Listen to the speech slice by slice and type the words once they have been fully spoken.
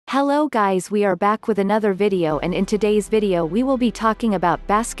Hello guys, we are back with another video, and in today's video we will be talking about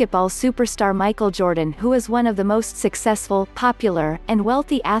basketball superstar Michael Jordan, who is one of the most successful, popular, and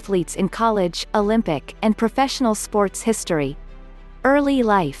wealthy athletes in college, Olympic, and professional sports history. Early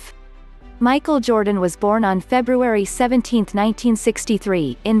life. Michael Jordan was born on February 17,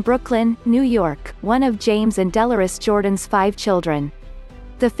 1963, in Brooklyn, New York, one of James and Deloris Jordan's 5 children.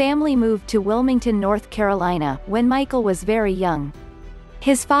 The family moved to Wilmington, North Carolina, when Michael was very young.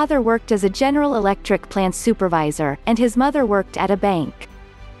 His father worked as a General Electric plant supervisor, and his mother worked at a bank.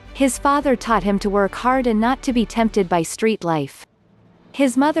 His father taught him to work hard and not to be tempted by street life.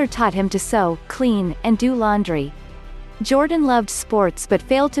 His mother taught him to sew, clean, and do laundry. Jordan loved sports but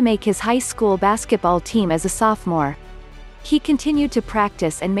failed to make his high school basketball team as a sophomore. He continued to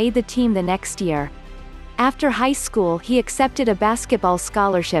practice and made the team the next year. After high school, he accepted a basketball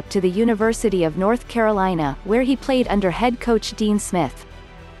scholarship to the University of North Carolina, where he played under head coach Dean Smith.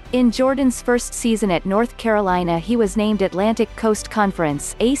 In Jordan's first season at North Carolina, he was named Atlantic Coast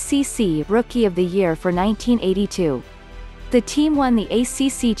Conference (ACC) Rookie of the Year for 1982. The team won the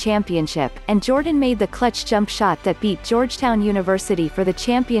ACC championship, and Jordan made the clutch jump shot that beat Georgetown University for the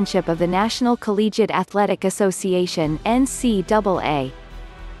championship of the National Collegiate Athletic Association (NCAA).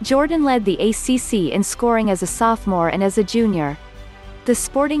 Jordan led the ACC in scoring as a sophomore and as a junior. The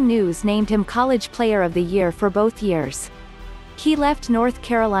Sporting News named him College Player of the Year for both years. He left North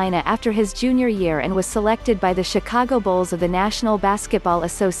Carolina after his junior year and was selected by the Chicago Bulls of the National Basketball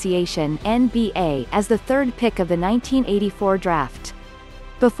Association (NBA) as the 3rd pick of the 1984 draft.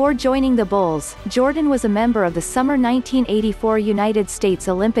 Before joining the Bulls, Jordan was a member of the summer 1984 United States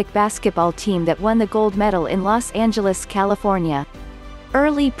Olympic basketball team that won the gold medal in Los Angeles, California.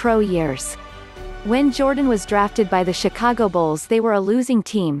 Early pro years. When Jordan was drafted by the Chicago Bulls, they were a losing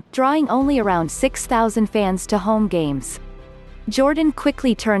team, drawing only around 6,000 fans to home games. Jordan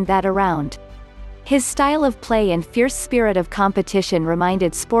quickly turned that around. His style of play and fierce spirit of competition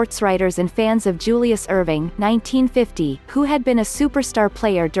reminded sports writers and fans of Julius Erving, 1950, who had been a superstar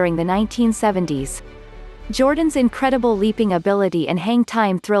player during the 1970s. Jordan's incredible leaping ability and hang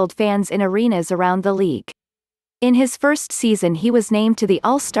time thrilled fans in arenas around the league. In his first season, he was named to the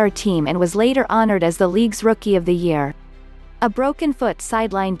All-Star team and was later honored as the league's Rookie of the Year. A broken foot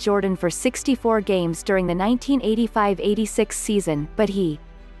sidelined Jordan for 64 games during the 1985-86 season, but he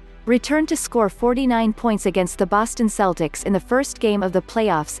returned to score 49 points against the Boston Celtics in the first game of the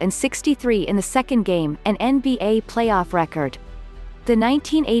playoffs and 63 in the second game, an NBA playoff record. The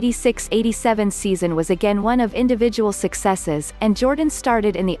 1986-87 season was again one of individual successes, and Jordan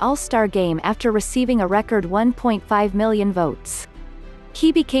started in the All-Star game after receiving a record 1.5 million votes.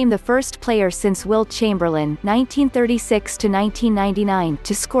 He became the first player since Wilt Chamberlain (1936–1999)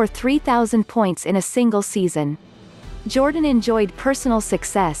 to score 3,000 points in a single season. Jordan enjoyed personal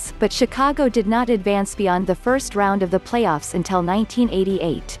success, but Chicago did not advance beyond the first round of the playoffs until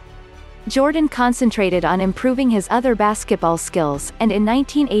 1988. Jordan concentrated on improving his other basketball skills, and in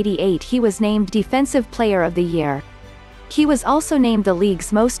 1988 he was named Defensive Player of the Year. He was also named the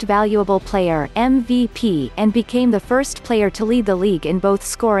league's Most Valuable Player (MVP) and became the first player to lead the league in both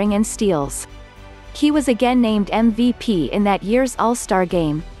scoring and steals. He was again named MVP in that year's All-Star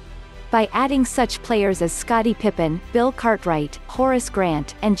game. By adding such players as Scottie Pippen, Bill Cartwright, Horace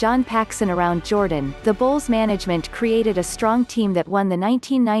Grant, and John Paxson around Jordan, the Bulls management created a strong team that won the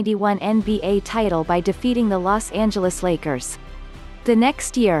 1991 NBA title by defeating the Los Angeles Lakers. The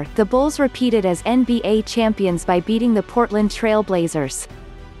next year, the Bulls repeated as NBA champions by beating the Portland Trail Blazers.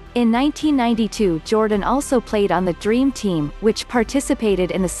 In 1992, Jordan also played on the Dream Team, which participated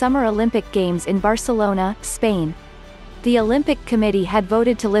in the Summer Olympic Games in Barcelona, Spain. The Olympic Committee had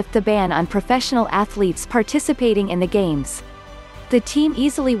voted to lift the ban on professional athletes participating in the Games. The team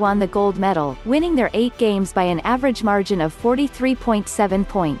easily won the gold medal, winning their 8 games by an average margin of 43.7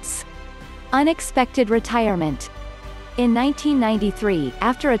 points. Unexpected retirement. In 1993,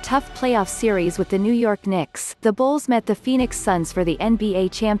 after a tough playoff series with the New York Knicks, the Bulls met the Phoenix Suns for the NBA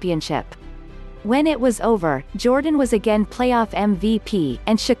championship. When it was over, Jordan was again playoff MVP,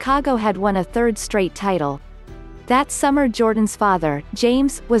 and Chicago had won a 3rd straight title. That summer, Jordan's father,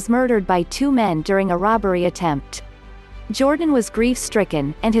 James, was murdered by 2 men during a robbery attempt. Jordan was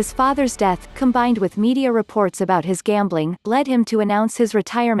grief-stricken, and his father's death, combined with media reports about his gambling, led him to announce his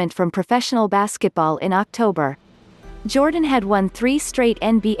retirement from professional basketball in October. Jordan had won 3 straight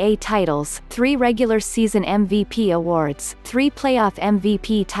NBA titles, 3 regular season MVP awards, 3 playoff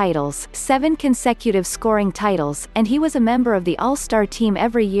MVP titles, 7 consecutive scoring titles, and he was a member of the All-Star team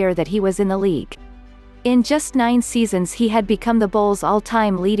every year that he was in the league. In just 9 seasons he had become the Bulls'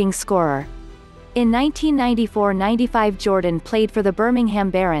 all-time leading scorer. In 1994-95 Jordan played for the Birmingham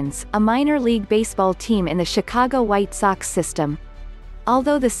Barons, a minor league baseball team in the Chicago White Sox system.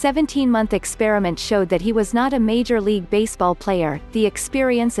 Although the 17-month experiment showed that he was not a Major League Baseball player, the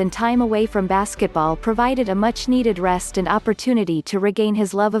experience and time away from basketball provided a much-needed rest and opportunity to regain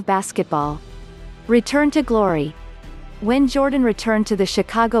his love of basketball. Return to glory. When Jordan returned to the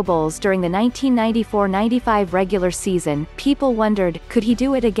Chicago Bulls during the 1994-95 regular season, people wondered, could he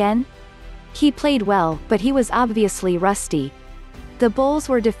do it again? He played well, but he was obviously rusty. The Bulls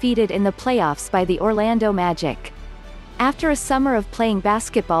were defeated in the playoffs by the Orlando Magic. After a summer of playing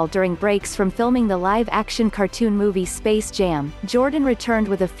basketball during breaks from filming the live-action cartoon movie Space Jam, Jordan returned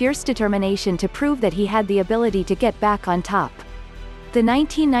with a fierce determination to prove that he had the ability to get back on top. The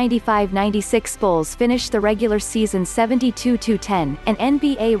 1995-96 Bulls finished the regular season 72-10, an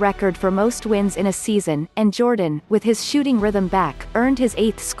NBA record for most wins in a season, and Jordan, with his shooting rhythm back, earned his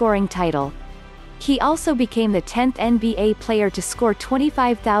 8th scoring title. He also became the 10th NBA player to score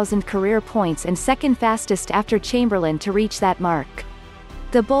 25,000 career points and second fastest after Chamberlain to reach that mark.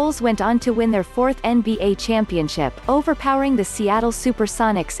 The Bulls went on to win their 4th NBA championship, overpowering the Seattle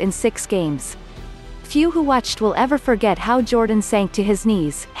Supersonics in 6 games. Few who watched will ever forget how Jordan sank to his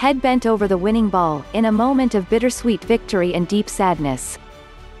knees, head bent over the winning ball, in a moment of bittersweet victory and deep sadness.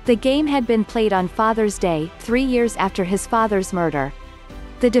 The game had been played on Father's Day, 3 years after his father's murder.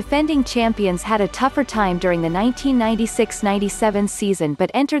 The defending champions had a tougher time during the 1996-97 season but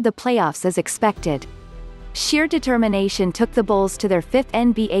entered the playoffs as expected. Sheer determination took the Bulls to their 5th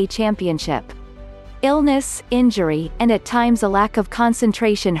NBA championship. Illness, injury, and at times a lack of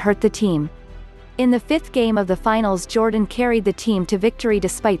concentration hurt the team. In the 5th game of the finals Jordan carried the team to victory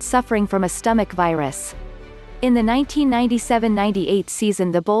despite suffering from a stomach virus. In the 1997-98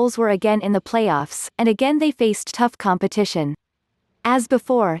 season the Bulls were again in the playoffs, and again they faced tough competition. As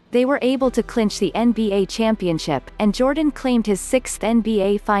before, they were able to clinch the NBA championship, and Jordan claimed his 6th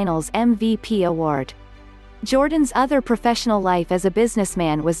NBA Finals MVP award. Jordan's other professional life as a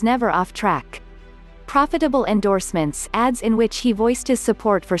businessman was never off track. Profitable endorsements, ads in which he voiced his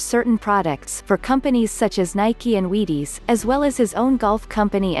support for certain products for companies such as Nike and Wheaties, as well as his own golf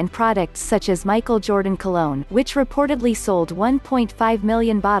company and products such as Michael Jordan Cologne, which reportedly sold 1.5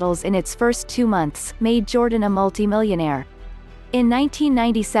 million bottles in its first 2 months, made Jordan a multimillionaire. In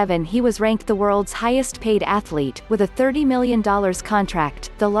 1997 he was ranked the world's highest-paid athlete, with a $30 million contract,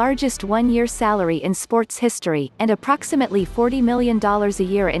 the largest one-year salary in sports history, and approximately $40 million a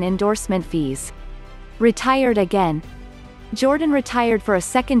year in endorsement fees. Retired again. Jordan retired for a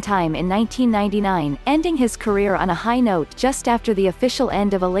second time in 1999, ending his career on a high note just after the official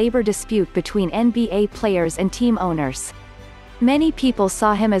end of a labor dispute between NBA players and team owners. Many people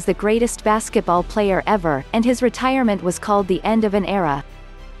saw him as the greatest basketball player ever, and his retirement was called the end of an era.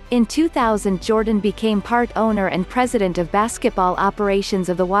 In 2000 Jordan became part owner and president of basketball operations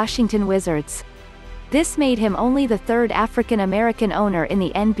of the Washington Wizards. This made him only the 3rd African American owner in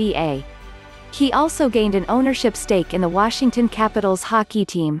the NBA. He also gained an ownership stake in the Washington Capitals hockey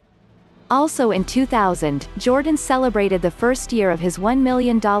team. Also in 2000, Jordan celebrated the first year of his $1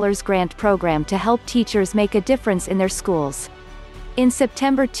 million grant program to help teachers make a difference in their schools. In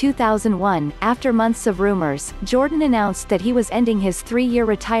September 2001, after months of rumors, Jordan announced that he was ending his 3-year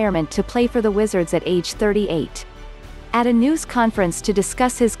retirement to play for the Wizards at age 38. At a news conference to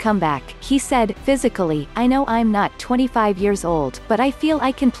discuss his comeback, he said, "Physically, I know I'm not 25 years old, but I feel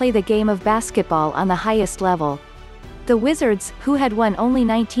I can play the game of basketball on the highest level." The Wizards, who had won only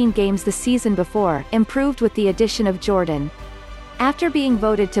 19 games the season before, improved with the addition of Jordan. After being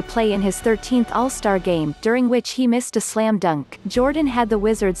voted to play in his 13th All-Star game, during which he missed a slam dunk, Jordan had the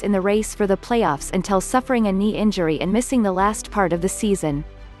Wizards in the race for the playoffs until suffering a knee injury and missing the last part of the season.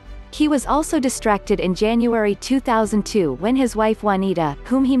 He was also distracted in January 2002 when his wife Juanita,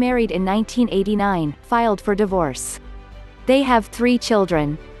 whom he married in 1989, filed for divorce. They have 3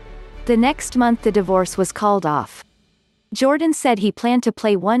 children. The next month the divorce was called off. Jordan said he planned to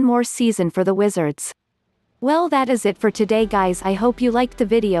play 1 more season for the Wizards. Well, that is it for today guys. I hope you liked the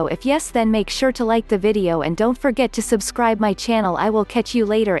video. If yes, then make sure to like the video and don't forget to subscribe my channel. I will catch you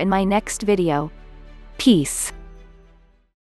later in my next video. Peace.